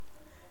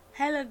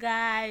Hello,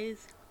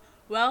 guys.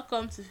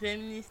 Welcome to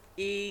Feminist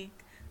Egg,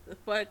 the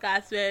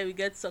podcast where we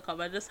get to talk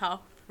about just how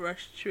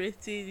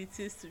frustrating it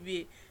is to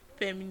be a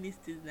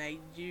feminist in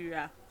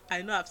Nigeria.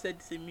 I know I've said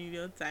this a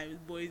million times,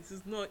 but it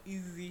is not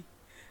easy,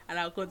 and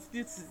I'll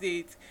continue to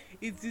say it.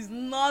 It is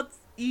not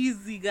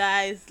easy,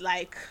 guys.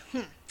 The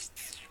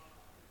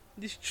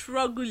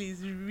struggle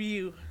is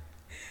real.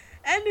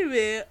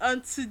 Anyway,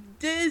 on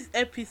today's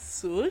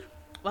episode,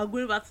 we're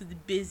going back to the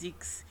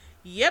basics.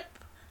 Yep,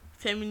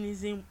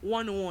 feminism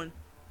 101.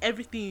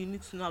 Everything you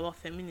need to know about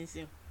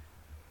feminism.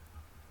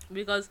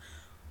 Because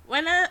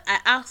when I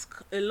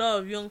ask a lot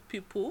of young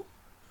people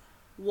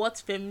what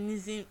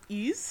feminism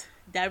is,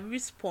 their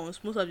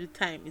response most of the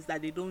time is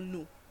that they don't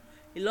know.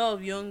 A lot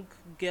of young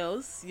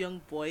girls,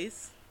 young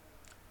boys,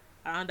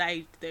 around that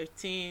age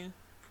 13,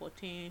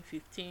 14,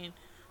 15,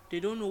 they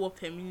don't know what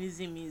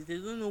feminism is. They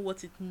don't know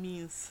what it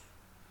means.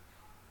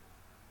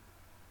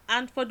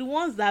 And for the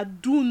ones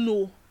that do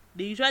know,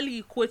 they usually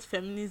equate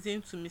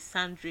feminism to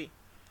misandry,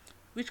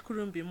 which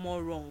couldn't be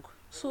more wrong.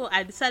 So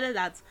I decided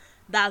that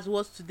that's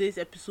what today's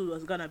episode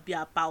was gonna be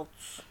about.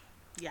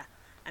 Yeah,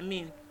 I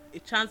mean, a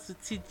chance to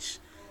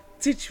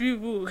teach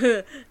people.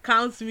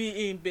 Count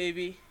me in,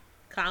 baby.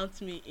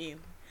 Count me in.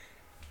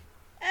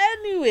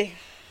 Anyway,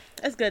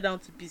 let's get down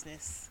to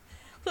business.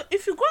 So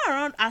if you go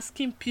around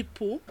asking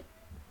people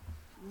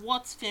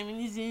what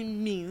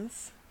feminism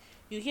means,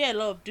 you hear a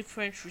lot of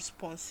different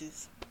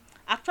responses.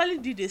 I actually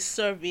did a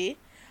survey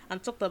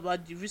and talked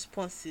about the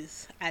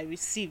responses I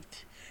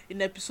received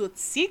in episode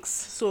 6,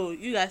 so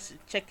you guys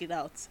should check it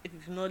out if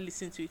you've not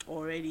listened to it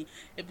already.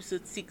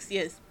 Episode 6,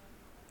 yes.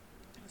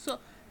 So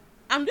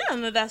I'm doing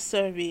another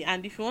survey,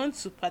 and if you want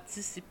to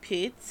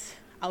participate,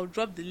 I'll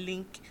drop the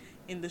link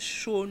in the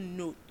show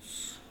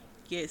notes.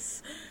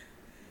 Yes.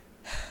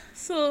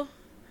 So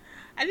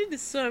I did the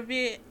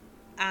survey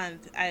and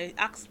I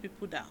asked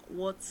people that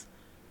what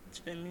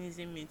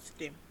feminism means to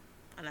them,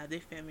 and are they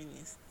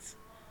feminists.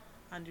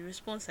 And the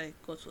response I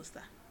got was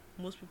that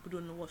most people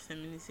don't know what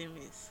feminism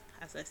is,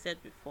 as I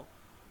said before.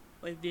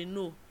 Or if they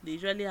know, they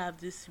usually have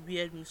this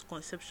weird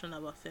misconception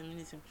about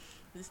feminism.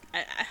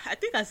 I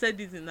think I said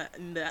this in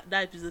that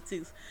episode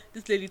 6.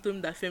 This lady told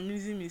me that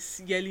feminism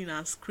is yelling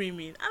and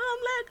screaming. And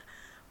I'm like,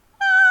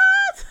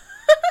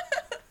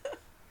 what?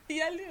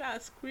 Yelling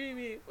and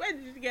screaming. Where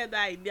did you get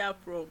that idea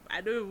from?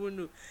 I don't even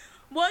know.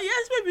 But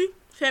yes, maybe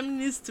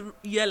feminists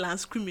yell and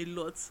scream a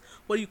lot.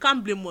 But you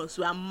can't blame us.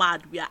 We are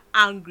mad. We are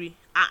angry.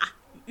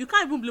 You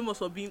can't even blame us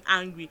for being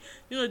angry.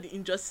 You know the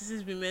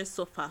injustices women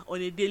suffer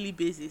on a daily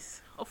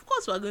basis. Of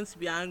course we are going to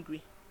be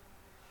angry.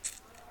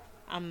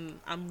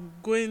 I'm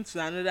going to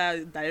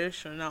another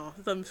direction now.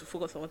 Let me to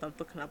focus on what I'm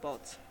talking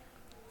about.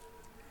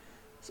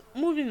 So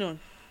moving on.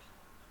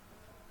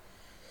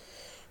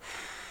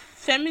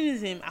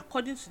 Feminism,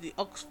 according to the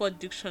Oxford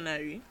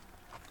Dictionary,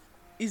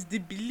 is the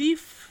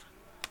belief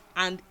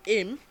and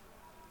aim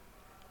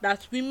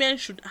that women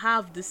should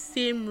have the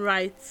same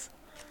rights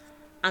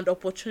and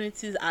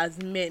opportunities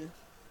as men.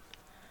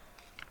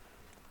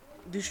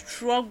 The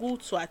struggle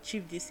to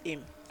achieve this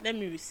aim. Let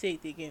me say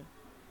it again.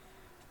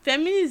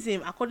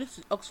 Feminism, according to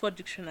the Oxford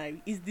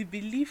Dictionary, is the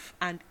belief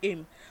and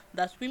aim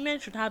that women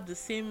should have the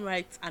same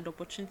rights and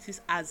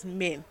opportunities as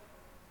men.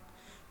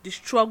 The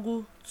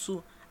struggle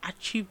to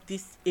achieve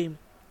this aim.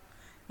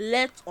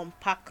 Let's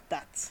unpack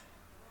that.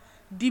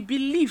 The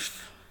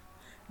belief.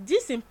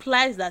 This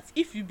implies that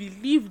if you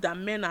believe that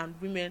men and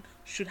women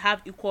should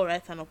have equal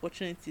rights and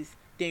opportunities,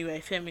 then you are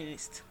a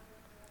feminist.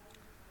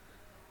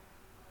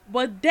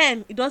 But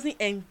then it doesn't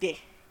end there.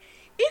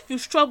 If you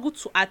struggle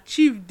to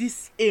achieve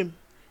this aim,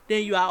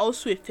 then you are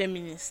also a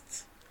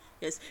feminist.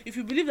 Yes, if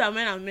you believe that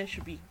men and women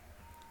should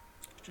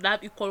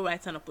have equal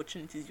rights and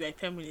opportunities, you are a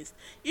feminist.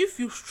 If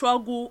you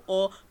struggle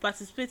or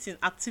participate in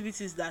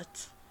activities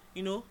that,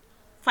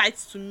 fight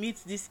to meet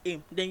this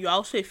aim, then you are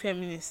also a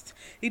feminist.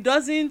 It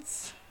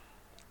doesn't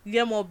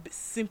get more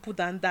simple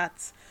than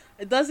that.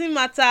 It doesn't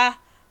matter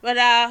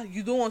whether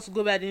you don't want to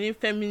go by the name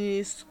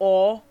feminist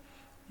or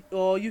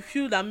you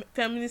feel that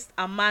feminists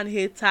are man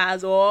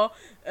haters or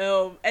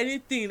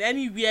anything,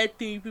 any weird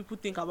thing people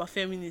think about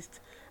feminists.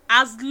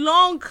 As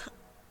long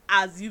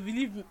as you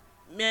believe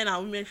men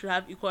and women should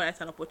have equal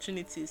rights and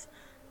opportunities,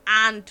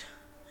 and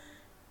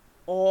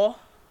or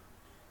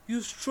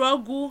you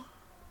struggle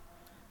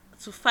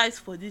to fight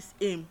for this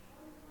aim,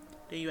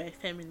 then you are a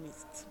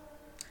feminist.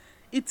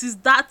 It is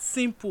that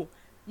simple.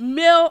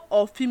 Male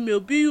or female,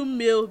 be you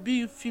male, be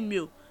you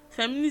female,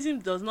 feminism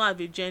does not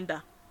have a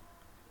gender.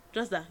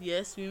 Just that,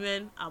 yes,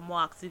 women are more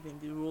active in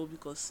the role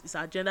because it's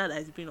our gender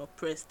that is being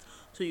oppressed.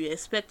 So you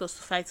expect us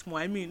to fight more.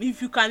 I mean,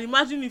 if you can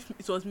imagine if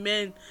it was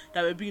men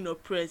that were being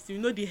oppressed, you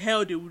know the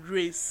hell they would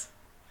raise.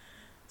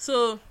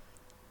 So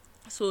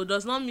it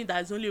does not mean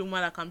that it's only a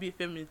woman that can be a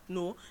feminist.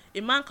 No, a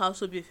man can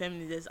also be a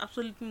feminist. There's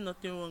absolutely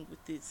nothing wrong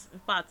with it. In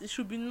fact, it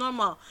should be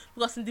normal,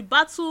 because in the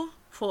battle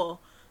for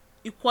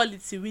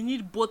equality, we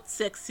need both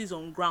sexes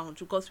on ground,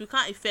 because we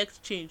can't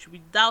effect change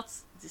without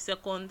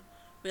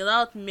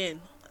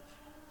men.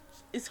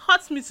 It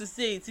hurts me to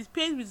say it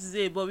pains me to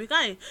say it, but we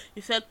can't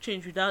effect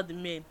change without the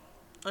men.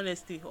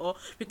 honestly, or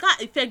we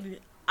can't affect the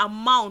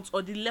amount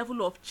or the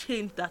level of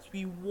change that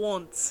we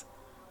want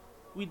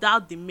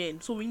without the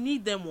men. So we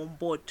need them on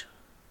board.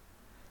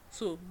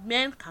 So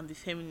men can be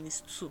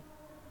feminists too.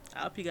 I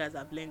hope you guys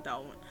have learned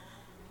that one,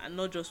 and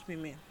not just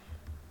women.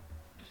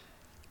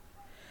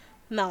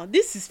 Now,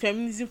 this is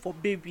feminism for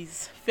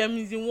babies.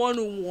 Feminism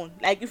 101.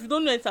 Like, if you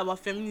don't know anything about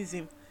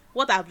feminism,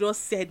 what I've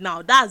just said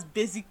now, that's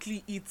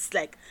basically it.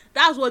 Like,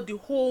 that's what the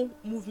whole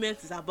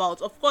movement is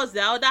about. Of course,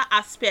 there are other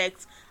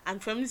aspects,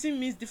 and feminism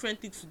means different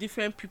things to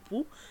different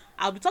people.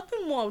 I'll be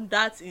talking more on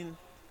that in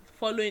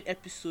following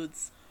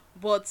episodes.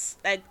 But,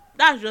 like,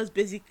 that's just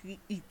basically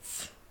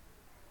it.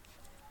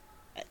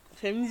 Like,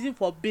 feminism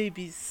for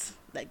babies.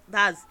 Like,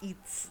 that's it.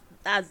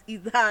 That's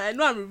it. I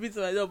know I'm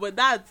repeating myself, but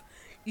that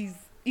is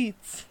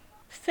it.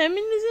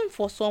 Feminism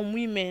for some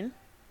women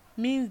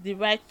means the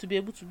right to be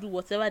able to do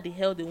whatever the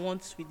hell they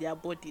want with their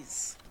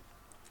bodies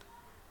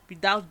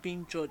without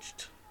being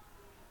judged.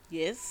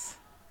 Yes.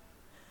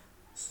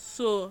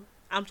 So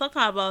I'm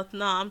talking about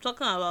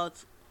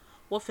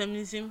what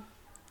feminism,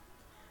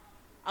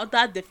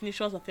 other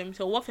definitions of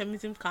feminism, what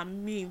feminism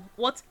can mean.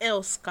 What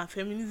else can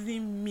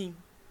feminism mean?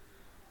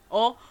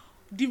 Or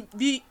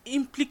the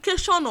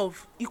implication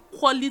of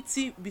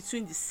equality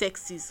between the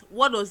sexes.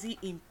 What does it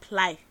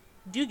imply?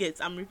 Do you get?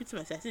 I'm repeating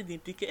myself. I said the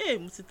implication. Hey,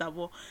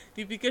 Musitabo.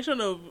 The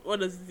implication of what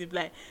does it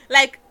imply?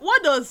 Like,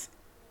 what does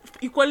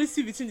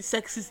equality between the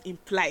sexes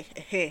imply?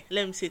 Hey,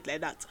 let me say it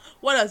like that.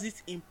 What does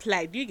it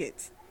imply? Do you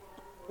get?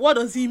 What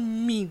does it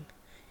mean?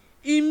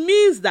 It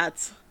means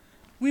that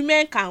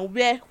women can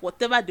wear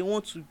whatever they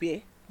want to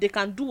wear. They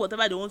can do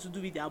whatever they want to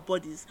do with their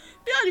bodies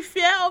without the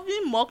fear of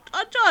being mocked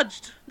or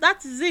judged.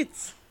 That is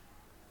it.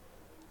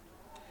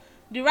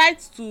 The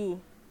right to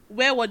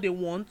wear what they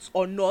want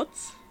or not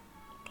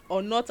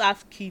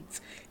have kids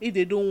if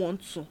they don't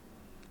want to.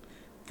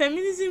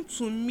 Feminism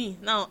to me,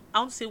 now I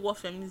want to say what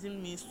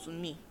feminism means to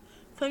me.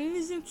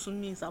 Feminism to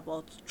me is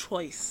about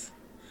choice.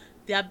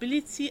 The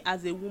ability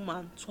as a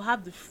woman to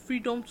have the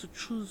freedom to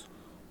choose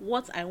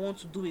what I want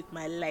to do with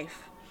my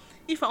life.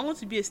 If I want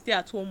to be a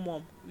stay-at-home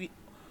mom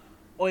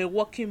or a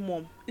working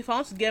mom, if I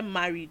want to get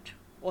married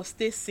or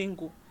stay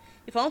single,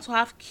 if I want to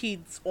have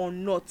kids or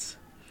not,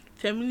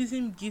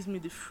 feminism gives me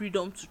the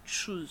freedom to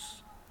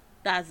choose.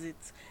 That's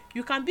it.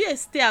 You can be a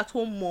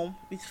stay-at-home mom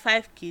with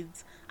 5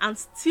 kids and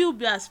still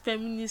be as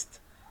feminist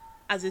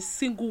as a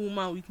single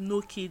woman with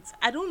no kids.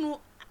 I don't know.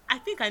 I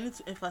think I need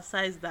to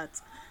emphasize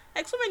that.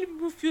 Like, so many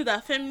people feel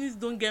that feminists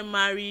don't get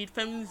married,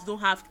 feminists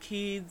don't have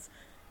kids,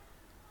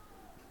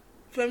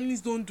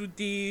 feminists don't do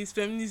this,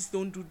 feminists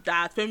don't do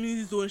that,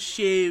 feminists don't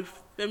shave,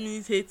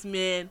 feminists hate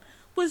men.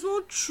 But it's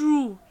not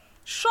true.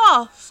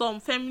 Sure, some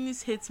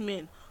feminists hate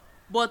men,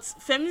 but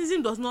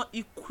feminism does not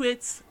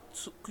equate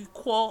to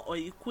equal or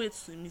equate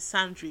to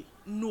misandry.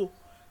 No.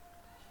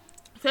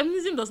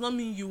 Feminism does not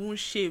mean you won't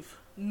shave.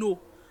 No.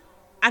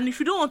 And if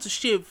you don't want to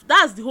shave,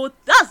 that's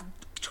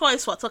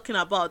choice we're talking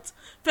about.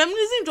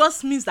 Feminism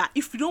just means that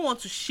if you don't want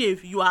to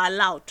shave, you are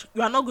allowed.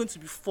 You are not going to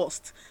be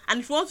forced. And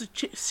if you want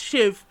to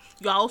shave,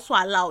 you are also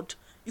allowed.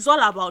 It's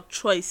all about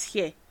choice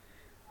here.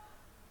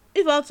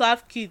 If I want to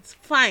have kids,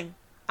 fine,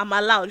 I'm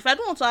allowed. If I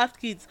don't want to have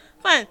kids,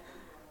 fine,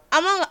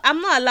 I'm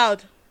not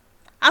allowed.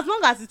 As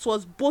long as it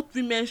was both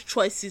women's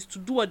choices to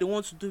do what they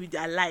want to do with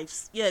their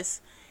lives.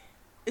 Yes,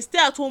 a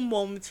stay-at-home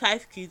mom with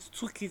 5 kids,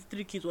 2 kids,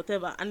 3 kids,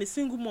 whatever, and a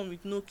single mom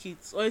with no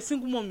kids, or a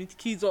single mom with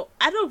kids, or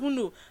I don't even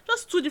know,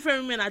 just 2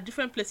 different women at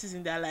different places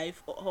in their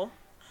life, or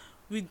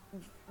with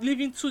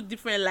living 2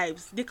 different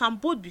lives. They can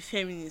both be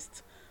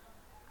feminists,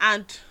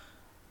 and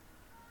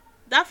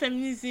that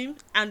feminism,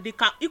 and they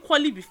can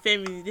equally be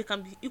feminist. They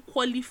can be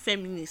equally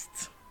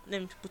feminist.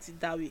 Let me put it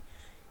that way.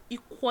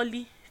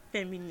 Equally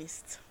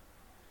feminist.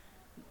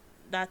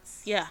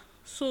 That's, yeah.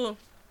 So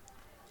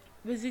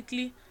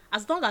basically,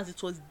 as long as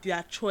it was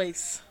their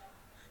choice,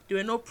 they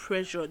were not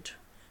pressured,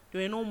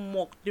 they were not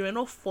mocked, they were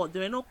not forced, they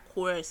were not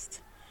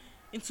coerced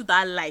into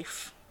that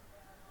life,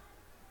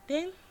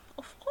 then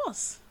of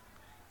course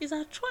it's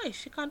her choice.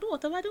 She can do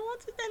whatever they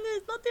want, and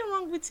there's nothing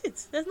wrong with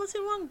it. There's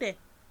nothing wrong there.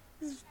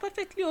 It's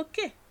perfectly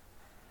okay,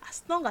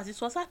 as long as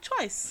it was her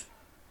choice.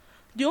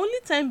 The only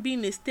time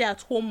being a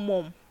stay-at-home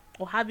mom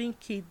or having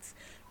kids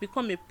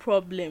becomes a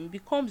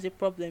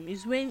problem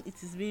is when it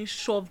is being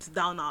shoved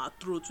down our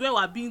throats, when we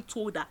are being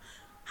told that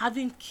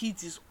having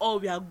kids is all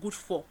we are good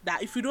for,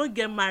 that if you don't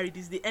get married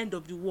is the end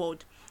of the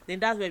world. Then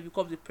that's where it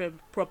becomes a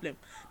problem.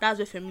 That's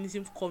where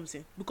feminism comes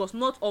in, because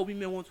not all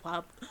women want to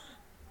have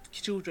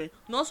children,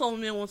 not all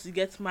women want to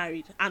get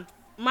married, and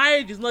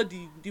marriage is not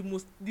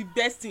the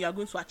best thing you are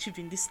going to achieve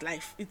in this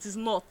life. It is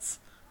not.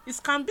 It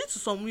can be to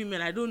some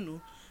women. I don't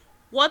know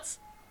what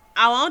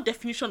our own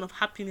definition of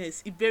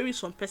happiness, it varies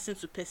from person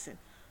to person.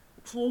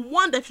 For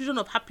one, definition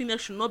of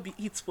happiness should not be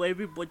it for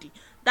everybody.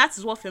 That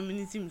is what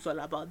feminism is all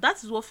about.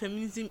 That is what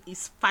feminism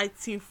is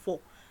fighting for.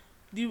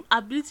 The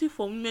ability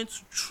for women to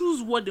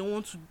choose what they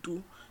want to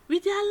do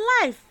with their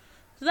life.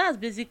 So that's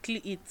basically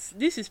it.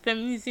 This is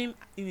feminism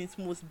in its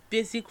most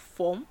basic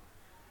form.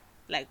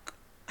 Like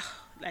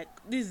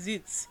this is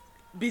it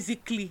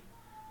basically.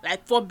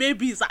 Like for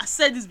babies, I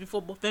said this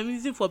before, but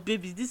feminism for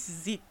babies, this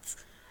is it.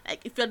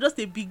 Like if you're just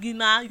a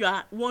beginner, you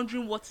are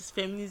wondering what is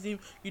feminism,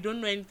 you don't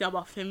know anything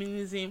about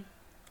feminism,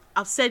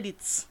 I've said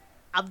it.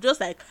 I've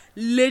just like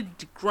laid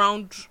the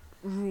ground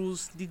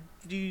rules,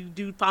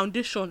 the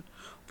foundation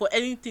for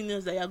anything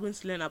else that you're going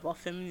to learn about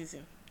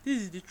feminism.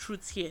 This is the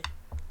truth here.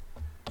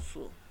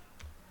 So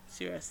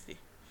seriously,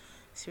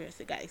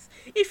 seriously guys,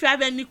 if you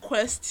have any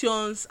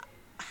questions,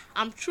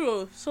 I'm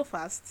through so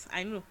fast,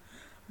 I know,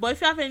 but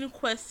if you have any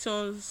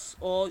questions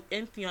or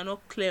anything you're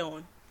not clear on,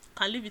 you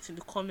can leave it in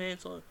the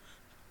comments, or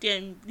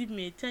then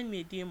send me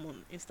a DM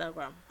on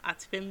Instagram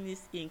at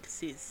feminist inc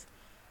says.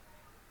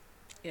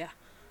 Yeah,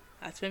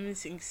 at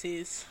feminist inc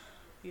says.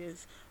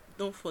 Yes,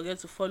 don't forget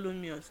to follow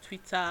me on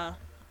Twitter,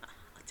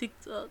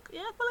 TikTok.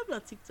 Yeah, follow me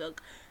on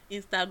TikTok,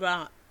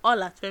 Instagram,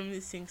 all at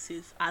feminist inc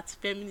says, at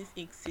feminist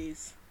inc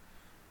says.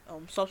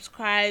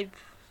 Subscribe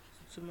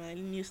to my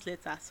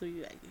newsletter so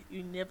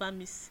you never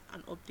miss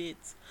an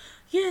update.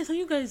 Yes, and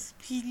you guys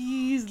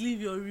please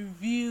leave your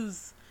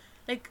reviews.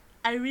 Like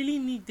I really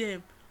need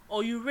them.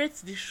 Or you rate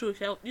the show. If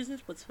you're using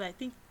Spotify, I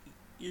think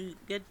you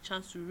get the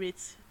chance to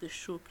rate the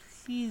show.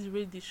 Please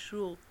rate the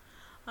show.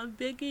 I'm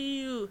begging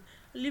you.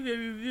 Leave a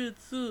review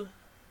too.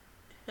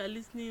 If you're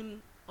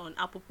listening on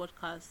Apple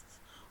Podcasts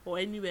or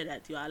anywhere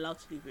that you're allowed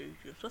to leave a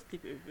review, just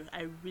leave a review.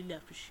 I really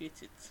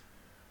appreciate it.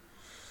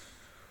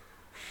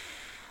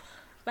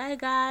 Bye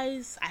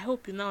guys, I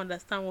hope you now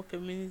understand what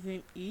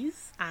feminism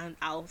is, and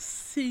I'll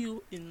see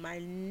you in my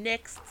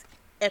next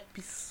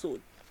episode.